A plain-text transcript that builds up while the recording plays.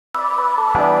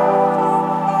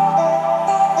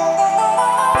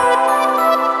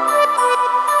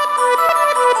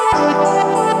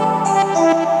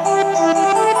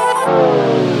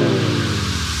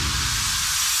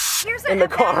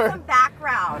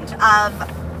advantage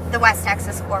of the West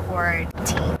Texas Scoreboard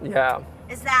team. Yeah.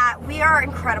 Is that we are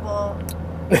incredible,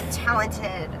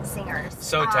 talented singers.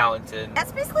 So talented.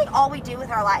 That's basically all we do with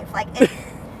our life. Like,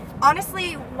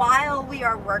 honestly, while we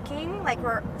are working, like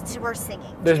we're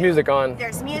singing. There's music on.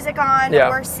 There's music on. Yeah.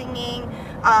 We're singing.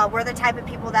 We're the type of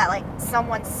people that like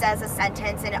someone says a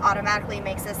sentence and it automatically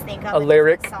makes us think of a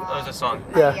lyric. Song. There's a song.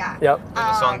 Yeah. Yeah. Yep.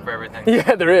 There's a song for everything.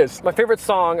 Yeah, there is. My favorite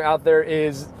song out there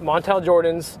is Montel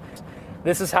Jordan's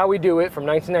 "This Is How We Do It" from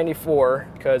 1994,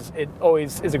 because it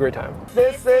always is a great time.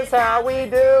 This is how we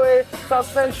do it.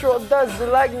 South Central does it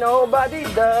like nobody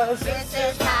does. This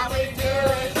is how we do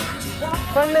it.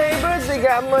 My neighbors, they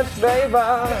got much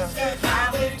flavor. This is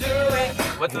how we do it.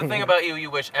 What's the thing about you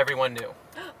wish everyone knew?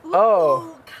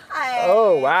 Oh. God.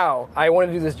 Oh, wow. I wanted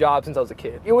to do this job since I was a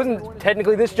kid. It wasn't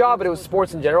technically this job, but it was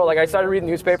sports in general. Like, I started reading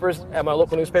newspapers at my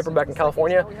local newspaper back in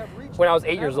California when I was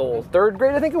 8 years old. Third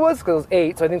grade, I think it was, because I was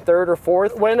 8, so I think third or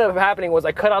fourth. What ended up happening was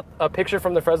I cut out a picture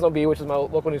from the Fresno Bee, which is my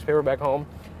local newspaper back home,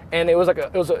 and it was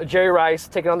a Jerry Rice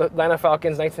taking on the Atlanta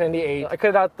Falcons, 1998. I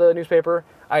cut out the newspaper,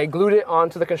 I glued it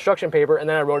onto the construction paper, and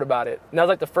then I wrote about it. And that was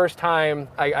like the first time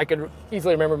I could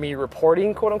easily remember me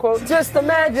reporting, quote unquote. Just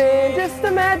imagine, just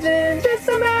imagine, just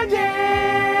imagine.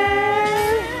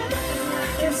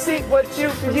 And see what you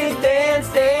can get, dance,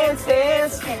 dance,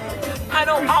 dance. I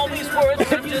know all these words,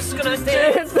 but I'm just gonna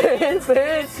dance. Dance, dance,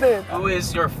 dance, dance. Who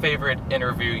is your favorite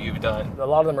interview you've done? A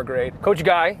lot of them are great. Coach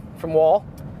Guy from Wall.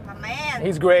 My man.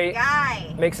 He's great.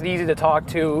 Guy. Makes it easy to talk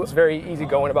to. It's very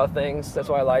easygoing about things. That's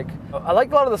what I like. I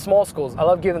like a lot of the small schools. I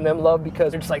love giving them love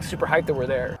because they're just like super hyped that we're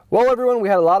there. Well, everyone, we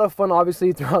had a lot of fun,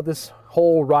 obviously, throughout this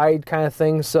whole ride kind of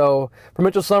thing. So for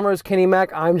Mitchell Summers, Kenny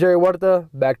Mack, I'm Jerry Huerta.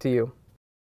 Back to you.